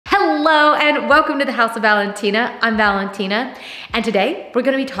Hello and welcome to the House of Valentina. I'm Valentina and today we're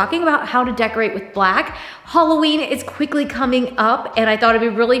going to be talking about how to decorate with black. Halloween is quickly coming up and I thought it'd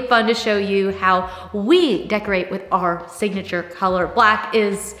be really fun to show you how we decorate with our signature color.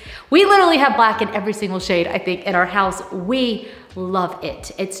 We literally have black in every single shade I think in our house. We love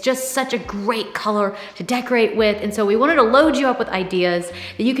it. It's just such a great color to decorate with, and so we wanted to load you up with ideas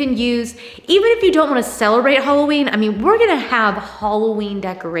that you can use even if you don't want to celebrate Halloween. I mean, we're gonna have Halloween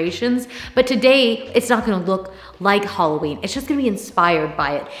decorations, but today it's not gonna look like Halloween. It's just gonna be inspired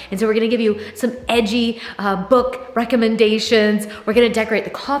by it. And so we're gonna give you some edgy book recommendations. We're gonna decorate the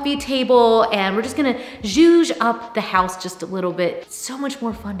coffee table, and we're just gonna zhuzh up the house just a little bit. It's so much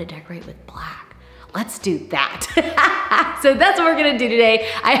more fun to decorate with black. Let's do that. So that's what we're gonna do today.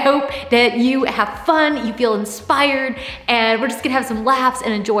 I hope that you have fun, you feel inspired, and we're just gonna have some laughs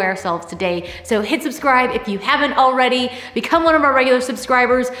and enjoy ourselves today. So hit subscribe if you haven't already. Become one of our regular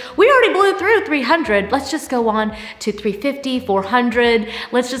subscribers. We already blew through 300. Let's just go on to 350, 400.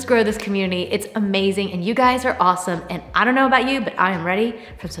 Let's just grow this community. It's amazing, and you guys are awesome. And I don't know about you, but I am ready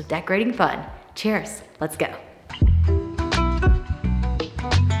for some decorating fun. Cheers, let's go.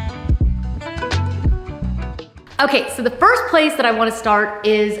 Okay, so the first place that I want to start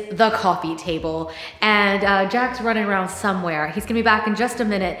is the coffee table. And Jack's running around somewhere. He's gonna be back in just a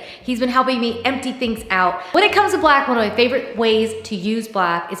minute. He's been helping me empty things out. When it comes to black, one of my favorite ways to use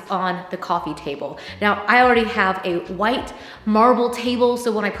black is on the coffee table. Now, I already have a white marble table,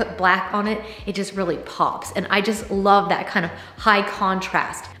 so when I put black on it, it just really pops. And I just love that kind of high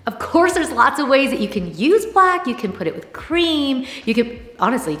contrast. Of course, there's lots of ways that you can use black. You can put it with cream. You can,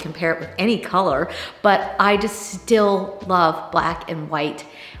 honestly, compare it with any color, but I just still love black and white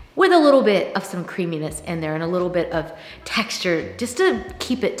with a little bit of some creaminess in there and a little bit of texture just to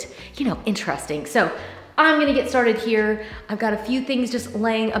keep it, you know, interesting. So I'm gonna get started here. I've got a few things just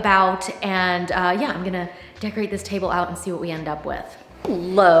laying about, and yeah, I'm gonna decorate this table out and see what we end up with.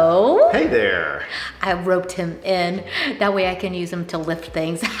 Hello. Hey there. I roped him in. That way I can use him to lift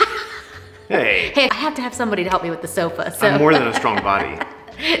things. Hey. Hey, I have to have somebody to help me with the sofa. So. I'm more than a strong body.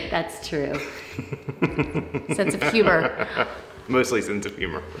 That's true. Sense of humor. Mostly sense of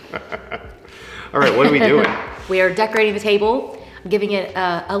humor. All right, what are we doing? We are decorating the table. I'm giving it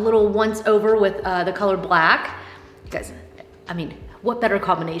a little once over with the color black. You guys, I mean, what better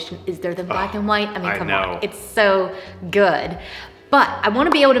combination is there than black and white? I mean, come on, it's so good. But I want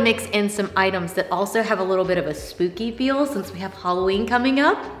to be able to mix in some items that also have a little bit of a spooky feel since we have Halloween coming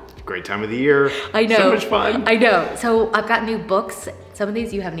up. Great time of the year. I know. So much fun. I know. So I've got new books. Some of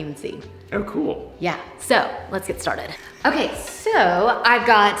these you haven't even seen. Oh, cool. Yeah, so let's get started. Okay, so I've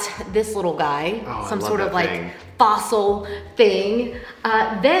got this little guy, some sort of like fossil thing.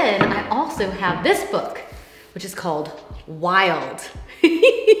 Then I also have this book, which is called Wild.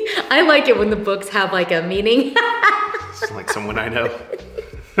 I like it when the books have like a meaning. It's like someone I know.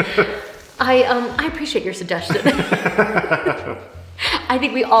 I appreciate your suggestion. I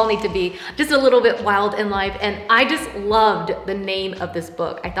think we all need to be just a little bit wild in life, and I just loved the name of this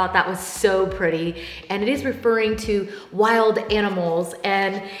book. I thought that was so pretty, and it is referring to wild animals,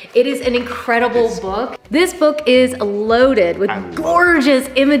 and it is an incredible book. This book is loaded with gorgeous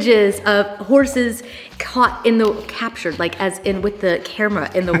images of horses captured, like as in with the camera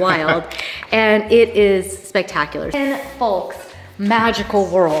in the wild, and it is spectacular. And folks, magical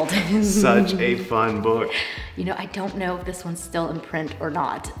world. Such a fun book. You know, I don't know if this one's still in print or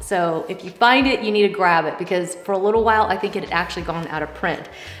not. So if you find it, you need to grab it because for a little while, I think it had actually gone out of print.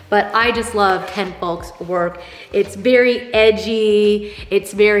 But I just love Ken Folk's work. It's very edgy.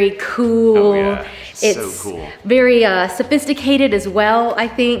 It's very cool. Oh yeah, it's so cool. Very sophisticated as well, I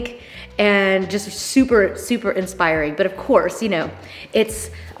think. And just super, super inspiring. But of course, you know,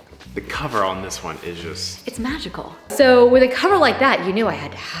 the cover on this one is just... It's magical. So with a cover like that, you knew I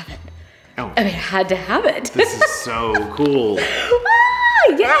had to have it. Oh. I mean, I had to have it. This is so cool.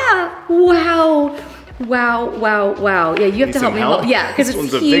 Yeah, wow. Wow, wow, wow. Yeah, you have to help me. Yeah, because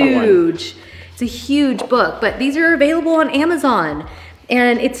it's huge. It's a huge book, but these are available on Amazon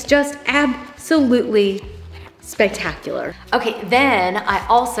and it's just absolutely spectacular. Okay, then I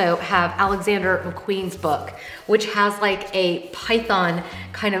also have Alexander McQueen's book, which has like a python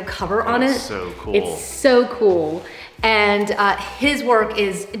kind of cover on it. So cool. It's so cool. And his work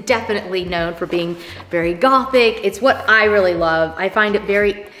is definitely known for being very gothic. It's what I really love. I find it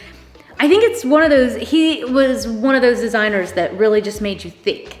very, I think it's one of those, he was one of those designers that really just made you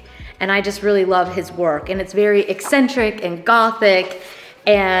think. And I just really love his work. And it's very eccentric and gothic.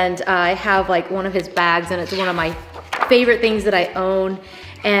 And I have like one of his bags and it's one of my favorite things that I own.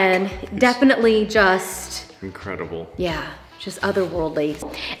 And definitely just... incredible. Yeah. just otherworldly.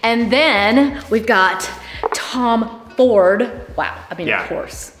 And then we've got Tom Ford. Wow, I mean, Yeah. of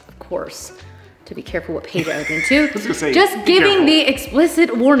course. To be careful what page I open to. I was gonna say, just be giving careful. the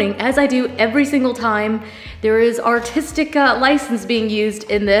explicit warning, as I do every single time. There is artistic license being used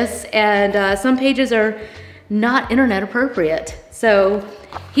in this, and some pages are not internet appropriate. So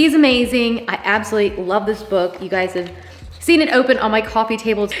he's amazing. I absolutely love this book. You guys have seen it open on my coffee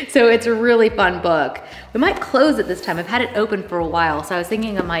table, so it's a really fun book. We might close it this time. I've had it open for a while, so I was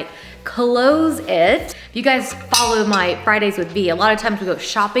thinking I might close it. If you guys follow my Fridays with V, a lot of times we go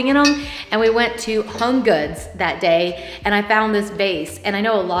shopping in them, and we went to Homegoods that day, and I found this vase, and I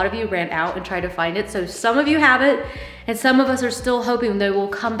know a lot of you ran out and tried to find it, so some of you have it, and some of us are still hoping they will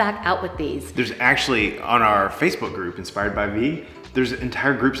come back out with these. There's actually, on our Facebook group, Inspired by V, there's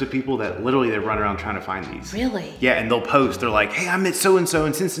entire groups of people that literally they run around trying to find these. Really? Yeah, and they'll post. They're like, hey, I'm at so-and-so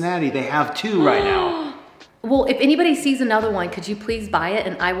in Cincinnati. They have 2 right now. Well, if anybody sees another one, could you please buy it,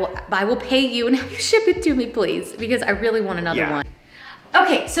 and I will pay you and have you ship it to me, please, because I really want another one.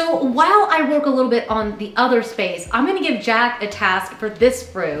 Okay, so while I work a little bit on the other space, I'm gonna give Jack a task for this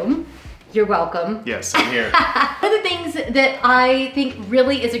room. You're welcome. Yes, I'm here. One of the things that I think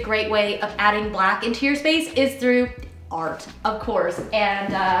really is a great way of adding black into your space is through art, of course.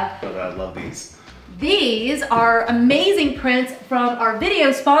 And I love these. these are amazing prints from our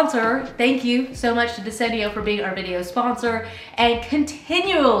video sponsor. Thank you so much to Decenio for being our video sponsor and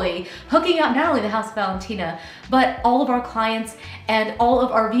continually hooking up not only the House of Valentina, but all of our clients and all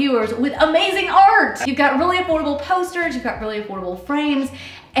of our viewers with amazing art. You've got really affordable posters, you've got really affordable frames,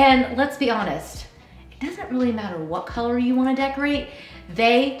 and let's be honest, it doesn't really matter what color you want to decorate.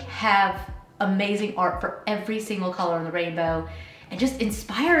 They have amazing art for every single color in the rainbow, and just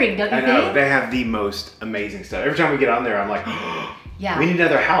inspiring, don't you think? I know, they have the most amazing stuff. Every time we get on there, I'm like, yeah. We need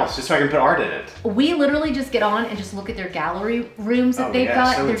another house just so I can put art in it. We literally just get on and just look at their gallery rooms that they've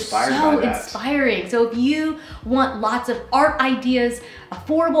got. So They're so inspiring. So if you want lots of art ideas,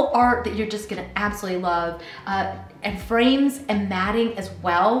 affordable art that you're just gonna absolutely love, and frames and matting as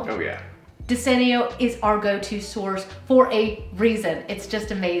well. Oh yeah. Decenio is our go-to source for a reason. It's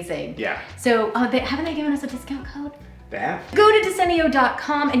just amazing. Yeah. So haven't they given us a discount code? They have. Go to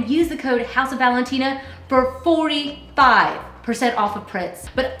Decenio.com and use the code House of Valentina for 45% off of prints.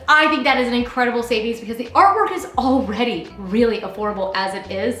 But I think that is an incredible savings because the artwork is already really affordable as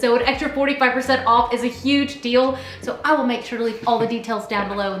it is. So an extra 45% off is a huge deal. So I will make sure to leave all the details down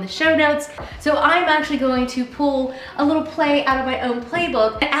below in the show notes. So I'm actually going to pull a little play out of my own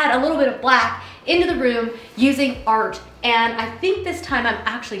playbook and add a little bit of black into the room using art. And I think this time I'm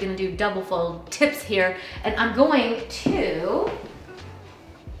actually gonna do double fold tips here, and I'm going to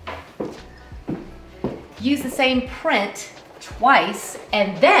use the same print twice,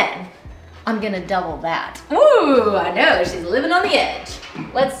 and then I'm gonna double that. Ooh, I know, she's living on the edge.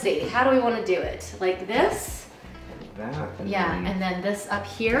 Let's see, how do we wanna do it? Like this? That. Yeah, and then this up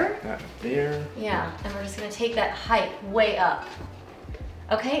here. That there. Yeah, and we're just gonna take that height way up.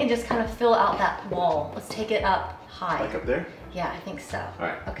 Okay, and just kind of fill out that wall. Let's take it up high. Like up there? Yeah, I think so. All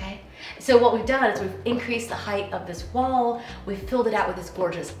right. Okay, so what we've done is we've increased the height of this wall, we've filled it out with this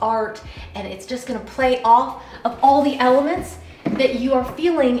gorgeous art, and it's just gonna play off of all the elements that you are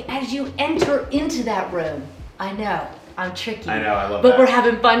feeling as you enter into that room. I know, I'm tricky. I know, I love but that. We're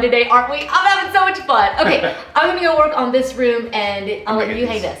having fun today, aren't we? I'm having so much fun. Okay, I'm gonna go work on this room and I'll let you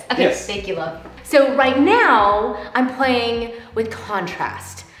hang this. Okay, yes. Thank you, love. So right now, I'm playing with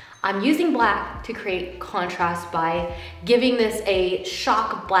contrast. I'm using black to create contrast by giving this a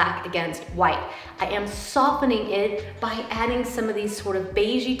shock black against white. I am softening it by adding some of these sort of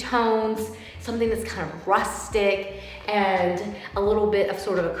beigey tones, something that's kind of rustic, and a little bit of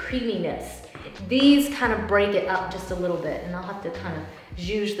sort of a creaminess. These kind of break it up just a little bit, and I'll have to kind of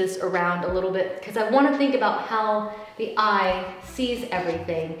zhuzh this around a little bit because I want to think about how the eye sees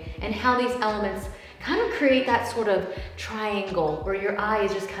everything and how these elements kind of create that sort of triangle where your eye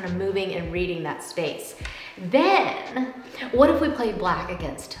is just kind of moving and reading that space. Then, what if we play black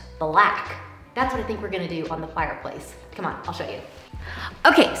against black? That's what I think we're gonna do on the fireplace. Come on, I'll show you.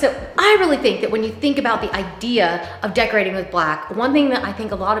 Okay, so I really think that when you think about the idea of decorating with black, one thing that I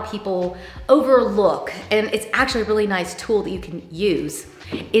think a lot of people overlook, and it's actually a really nice tool that you can use,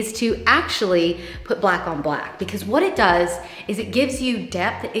 is to actually put black on black, because what it does is it gives you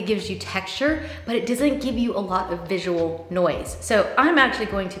depth, it gives you texture, but it doesn't give you a lot of visual noise. So I'm actually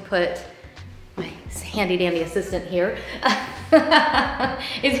going to put my handy dandy assistant here,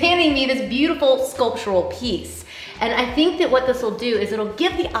 is handing me this beautiful sculptural piece. And I think that what this will do is it'll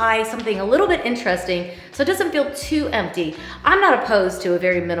give the eye something a little bit interesting so it doesn't feel too empty. I'm not opposed to a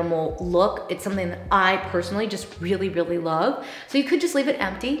very minimal look. It's something that I personally just really, really love. So you could just leave it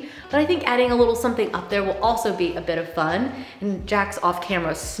empty, but I think adding a little something up there will also be a bit of fun. And Jack's off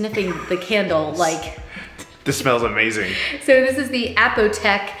camera sniffing the candle like... This smells amazing. So this is the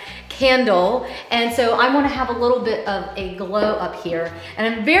Apotec candle, and so I want to have a little bit of a glow up here, and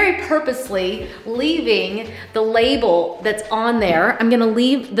I'm very purposely leaving the label that's on there. I'm gonna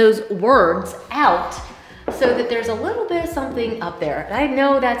leave those words out so that there's a little bit of something up there. I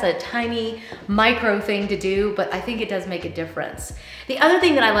know that's a tiny micro thing to do, but I think it does make a difference. The other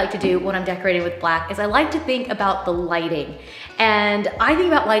thing that I like to do when I'm decorating with black is I like to think about the lighting. And I think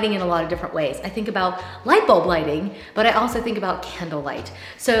about lighting in a lot of different ways. I think about light bulb lighting, but I also think about candlelight.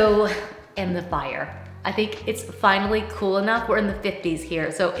 So, and the fire. I think it's finally cool enough. We're in the 50s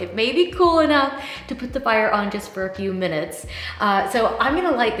here, so it may be cool enough to put the fire on just for a few minutes. So I'm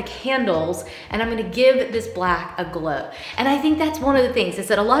gonna light the candles and I'm gonna give this black a glow. And I think that's one of the things is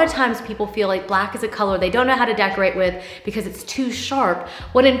that a lot of times people feel like black is a color they don't know how to decorate with because it's too sharp,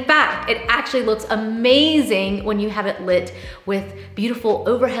 when in fact, it actually looks amazing when you have it lit with beautiful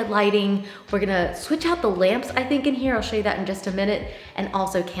overhead lighting. We're gonna switch out the lamps, I think, in here. I'll show you that in just a minute, and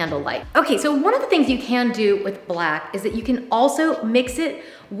also candlelight. Okay, so one of the things you can do with black is that you can also mix it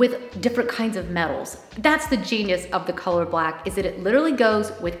with different kinds of metals. That's the genius of the color black, is that it literally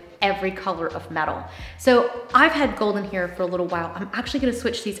goes with every color of metal. So I've had gold in here for a little while. I'm actually gonna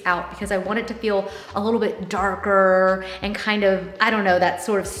switch these out because I want it to feel a little bit darker and kind of, I don't know, that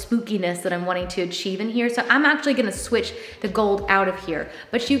sort of spookiness that I'm wanting to achieve in here. So I'm actually gonna switch the gold out of here.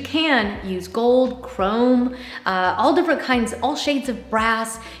 But you can use gold, chrome, all different kinds, all shades of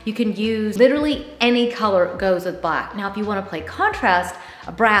brass. You can use literally any color goes with black. Now, if you wanna play contrast,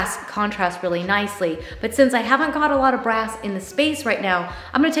 brass contrasts really nicely, but since I haven't got a lot of brass in the space right now,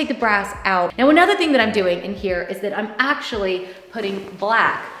 I'm gonna take the brass out. Now, another thing that I'm doing in here is that I'm actually putting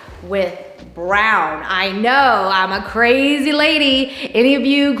black with brown. I know, I'm a crazy lady. Any of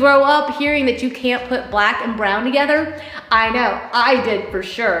you grow up hearing that you can't put black and brown together? I know, I did for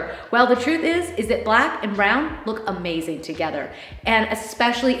sure. Well, the truth is that black and brown look amazing together. And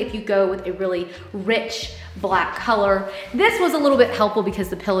especially if you go with a really rich black color. This was a little bit helpful because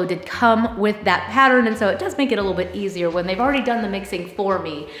the pillow did come with that pattern, and so it does make it a little bit easier when they've already done the mixing for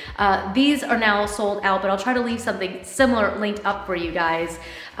me. These are now sold out, but I'll try to leave something similar linked up for you guys.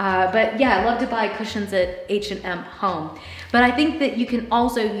 But yeah, I love to buy cushions at H&M Home. But I think that you can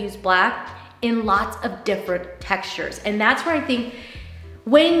also use black in lots of different textures. And that's where I think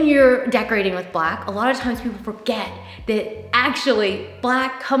when you're decorating with black, a lot of times people forget that actually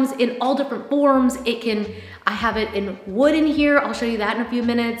black comes in all different forms. I have it in wood in here. I'll show you that in a few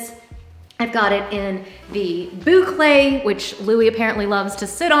minutes. I've got it in the boucle, which Louis apparently loves to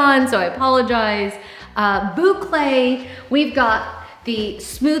sit on, so I apologize. Boucle, we've got the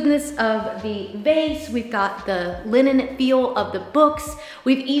smoothness of the vase, we've got the linen feel of the books,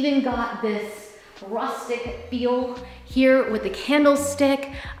 we've even got this rustic feel here with the candlestick.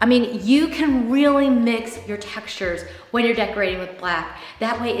 I mean, you can really mix your textures when you're decorating with black.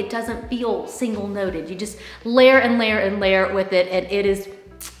 That way it doesn't feel single noted. You just layer and layer and layer with it, and it is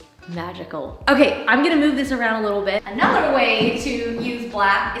magical. Okay, I'm gonna move this around a little bit. Another way to use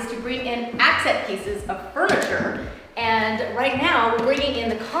black is to bring in accent pieces of furniture. And right now we're bringing in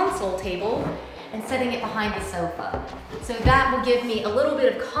the console table and setting it behind the sofa. So that will give me a little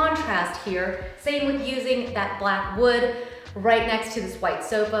bit of contrast here. Same with using that black wood right next to this white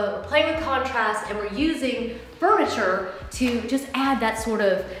sofa. We're playing with contrast and we're using furniture to just add that sort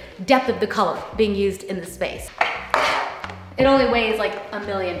of depth of the color being used in the space. It only weighs like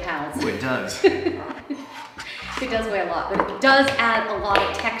 1,000,000 pounds. Oh, it does. It does weigh a lot, but it does add a lot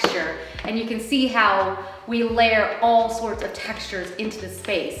of texture. And you can see how we layer all sorts of textures into the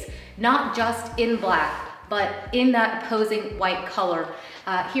space, not just in black, but in that opposing white color.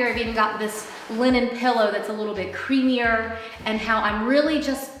 Here I've even got this linen pillow that's a little bit creamier, and how I'm really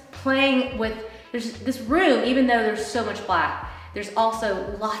just playing with this room, even though there's so much black. There's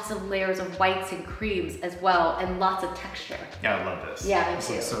also lots of layers of whites and creams as well, and lots of texture. Yeah, I love this. Yeah, me This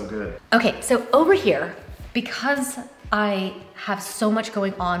too. looks so good. Okay, so over here, because I have so much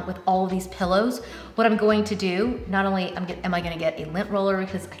going on with all of these pillows, what I'm going to do, not only am I gonna get a lint roller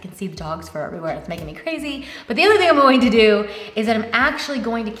because I can see the dog's fur everywhere, it's making me crazy, but the other thing I'm going to do is that I'm actually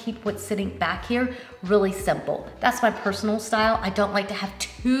going to keep what's sitting back here really simple. That's my personal style. I don't like to have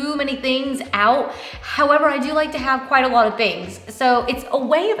too too many things out. However, I do like to have quite a lot of things. So it's a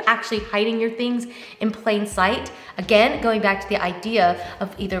way of actually hiding your things in plain sight. Again, going back to the idea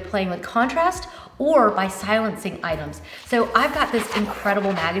of either playing with contrast or by silencing items. So I've got this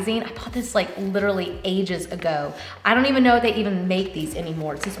incredible magazine. I bought this like literally ages ago. I don't even know if they even make these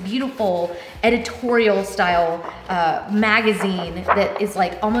anymore. It's this beautiful editorial style magazine that is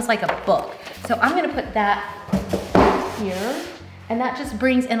like almost like a book. So I'm gonna put that here. And that just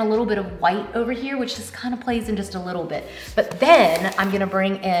brings in a little bit of white over here, which just kind of plays in just a little bit. But then I'm gonna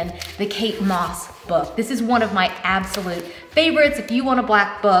bring in the Kate Moss book. This is one of my absolute favorites. If you want a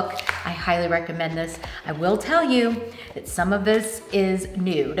black book, I highly recommend this. I will tell you that some of this is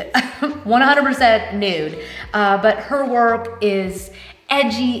nude, 100% nude. But her work is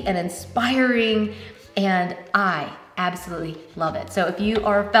edgy and inspiring, and I absolutely love it. So if you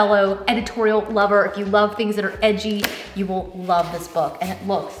are a fellow editorial lover, if you love things that are edgy, you will love this book. And it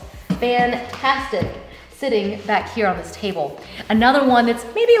looks fantastic sitting back here on this table. Another one that's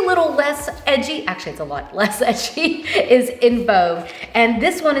maybe a little less edgy, actually it's a lot less edgy, is In Vogue. And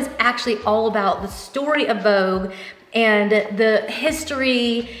this one is actually all about the story of Vogue and the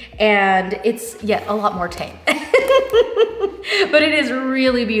history, and it's yet a lot more tame. But it is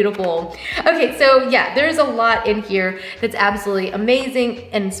really beautiful. Okay, so yeah, there's a lot in here that's absolutely amazing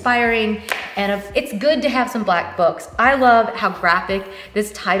and inspiring, and it's good to have some black books. I love how graphic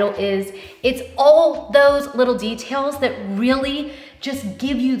this title is. It's all those little details that really just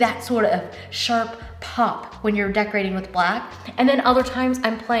give you that sort of sharp pop when you're decorating with black. And then other times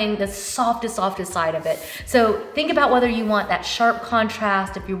I'm playing the softest side of it. So think about whether you want that sharp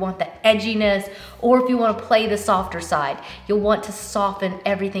contrast, if you want that edginess, or if you want to play the softer side. You'll want to soften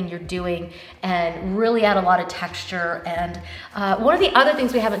everything you're doing and really add a lot of texture. And one of the other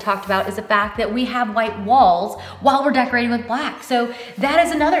things we haven't talked about is the fact that we have white walls while we're decorating with black. So that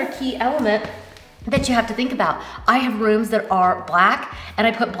is another key element that you have to think about. I have rooms that are black, and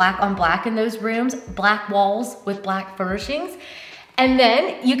I put black on black in those rooms, black walls with black furnishings. And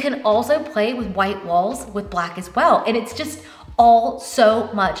then you can also play with white walls with black as well. And it's just all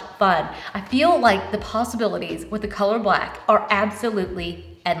so much fun. I feel like the possibilities with the color black are absolutely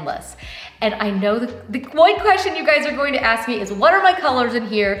endless. And I know the one question you guys are going to ask me is, what are my colors in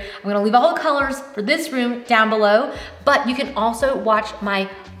here? I'm gonna leave all the colors for this room down below, but you can also watch my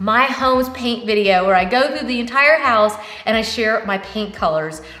Homes paint video where I go through the entire house and I share my paint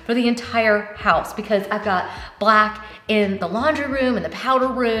colors for the entire house, because I've got black in the laundry room, in the powder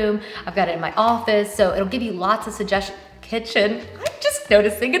room, I've got it in my office, so it'll give you lots of suggestions. Kitchen, I'm just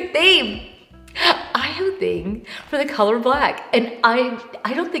noticing a theme. I have a thing for the color black, and I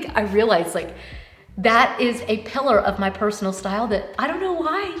don't think I realized like that is a pillar of my personal style that I don't know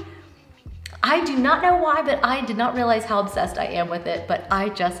why. I do not know why, but I did not realize how obsessed I am with it, but I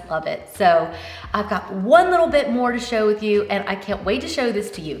just love it. So I've got one little bit more to show with you, and I can't wait to show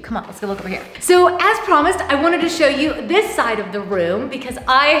this to you. Come on, let's go look over here. So as promised, I wanted to show you this side of the room because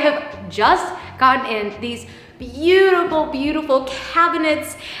I have just gotten in these beautiful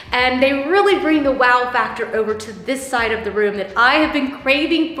cabinets, and they really bring the wow factor over to this side of the room that I have been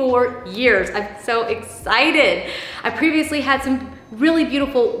craving for years. I'm so excited. I previously had some really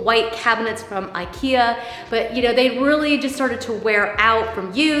beautiful white cabinets from IKEA, but you know, they really just started to wear out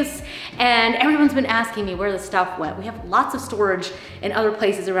from use, and everyone's been asking me where the stuff went. We have lots of storage in other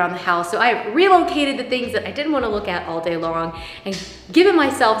places around the house, so I have relocated the things that I didn't want to look at all day long and given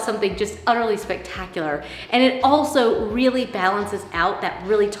myself something just utterly spectacular. And it also really balances out that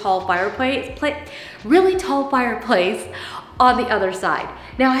really tall fireplace on the other side.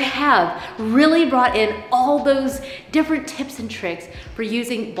 Now I have really brought in all those different tips and tricks for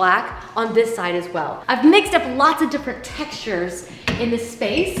using black on this side as well. I've mixed up lots of different textures in this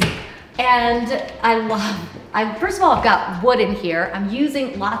space, and first of all, I've got wood in here. I'm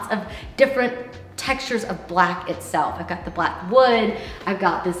using lots of different textures of black itself. I've got the black wood, I've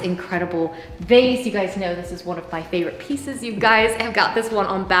got this incredible vase. You guys know this is one of my favorite pieces. You guys have got this one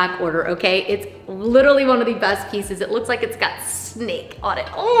on back order, okay? It's literally one of the best pieces. It looks like it's got snake on it.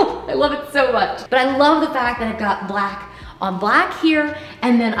 Oh, I love it so much. But I love the fact that I've got black on black here,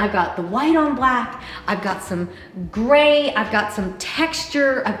 and then I've got the white on black, I've got some gray, I've got some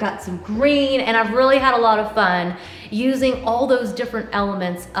texture, I've got some green, and I've really had a lot of fun using all those different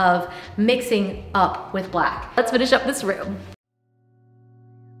elements of mixing up with black. Let's finish up this room.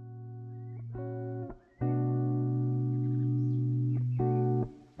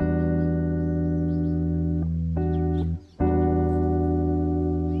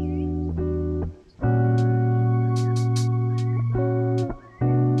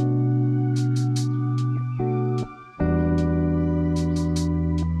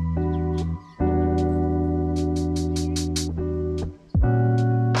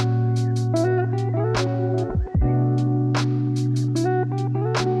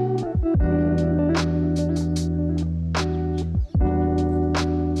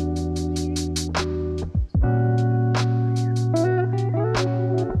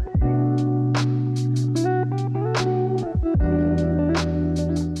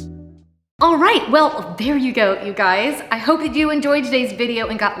 right, well, there you go, you guys. I hope that you enjoyed today's video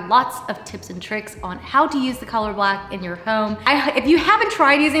and got lots of tips and tricks on how to use the color black in your home. If you haven't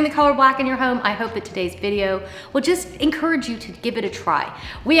tried using the color black in your home, I hope that today's video will just encourage you to give it a try.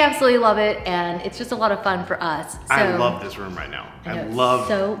 We absolutely love it, and it's just a lot of fun for us. So, I love this room right now. I love.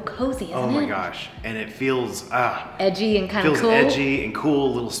 So cozy, isn't it? Oh my gosh, and it feels edgy and kind of cool. Feels edgy and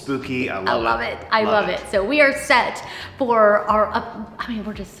cool, a little spooky. I love it. I love it. So we are set for our. I mean,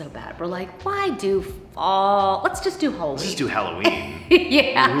 we're just so bad. We're like, why do fall? Let's just do Halloween. Let's just do Halloween.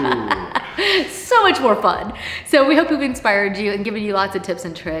 Yeah. Ooh. So much more fun. So we hope we've inspired you and given you lots of tips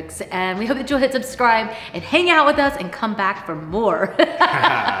and tricks. And we hope that you'll hit subscribe and hang out with us and come back for more.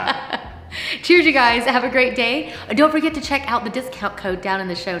 Cheers, you guys. Have a great day. Don't forget to check out the discount code down in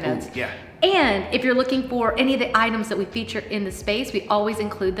the show notes. Ooh, yeah. And if you're looking for any of the items that we feature in the space, we always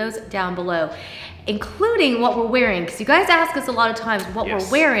include those down below, including what we're wearing. Because you guys ask us a lot of times what we're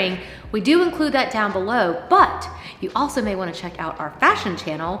wearing. We do include that down below, but you also may want to check out our fashion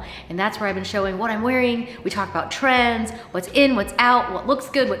channel, and that's where I've been showing what I'm wearing. We talk about trends, what's in, what's out, what looks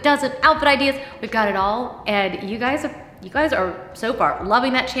good, what doesn't, outfit ideas. We've got it all, and you guys are so far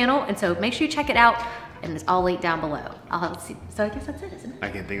loving that channel, and so make sure you check it out. And it's all linked down below. So I guess that's it, isn't it? I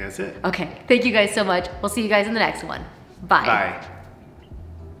can think that's it. Okay, thank you guys so much. We'll see you guys in the next one. Bye. Bye.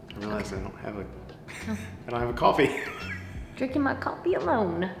 I realize I don't have a coffee. Drinking my coffee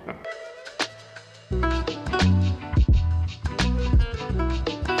alone.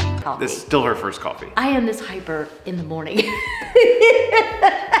 Coffee. This is still her first coffee. I am this hyper in the morning.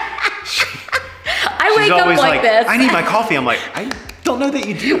 I wake up like this. I need my coffee. I'm like, I don't know that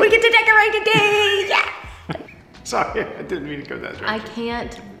you do. We get to decorate today. Yeah. Sorry, I didn't mean to go that direction. I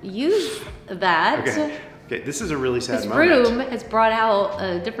can't use that. Okay, this is a really sad moment. This room has brought out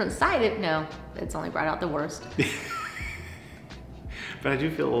a different side. No, it's only brought out the worst. But I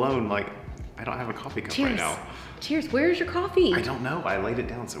do feel alone, like I don't have a coffee cup right now. Cheers, where's your coffee? I don't know, I laid it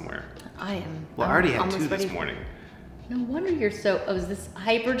down somewhere. I already had two this morning. No wonder you're so, is this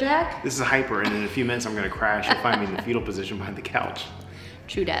hyper, Jack? This is a hyper, and in a few minutes I'm gonna crash. You'll find me in the fetal position behind the couch.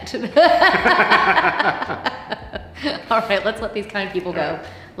 True dat. All right, let's let these kind of people go.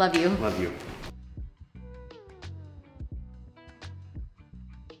 Love you. Love you.